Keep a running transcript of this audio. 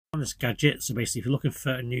On this gadget, so basically if you're looking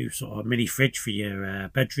for a new sort of mini fridge for your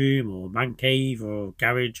bedroom or man cave or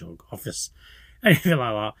garage or office, anything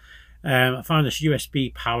like that, I found this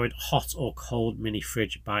USB powered hot or cold mini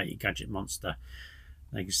fridge by Gadget Monster.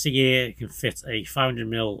 Now you can see here it can fit a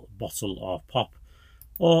 500ml bottle of pop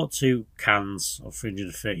or 2 cans of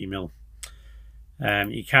 330ml.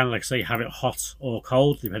 You can, like I say, have it hot or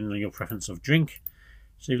cold depending on your preference of drink.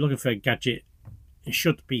 So if you're looking for a gadget, it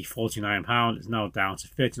should be £49. It's now down to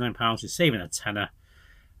 £39. It's saving a tenner.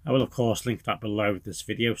 I will of course link that below this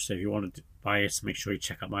video, so if you want to buy it, make sure you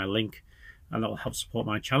check out my link, and that will help support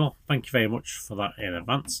my channel. Thank you very much for that in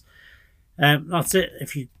advance. That's it.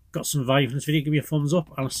 If you got some value from this video, give me a thumbs up,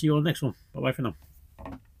 and I'll see you on the next one. Bye bye for now.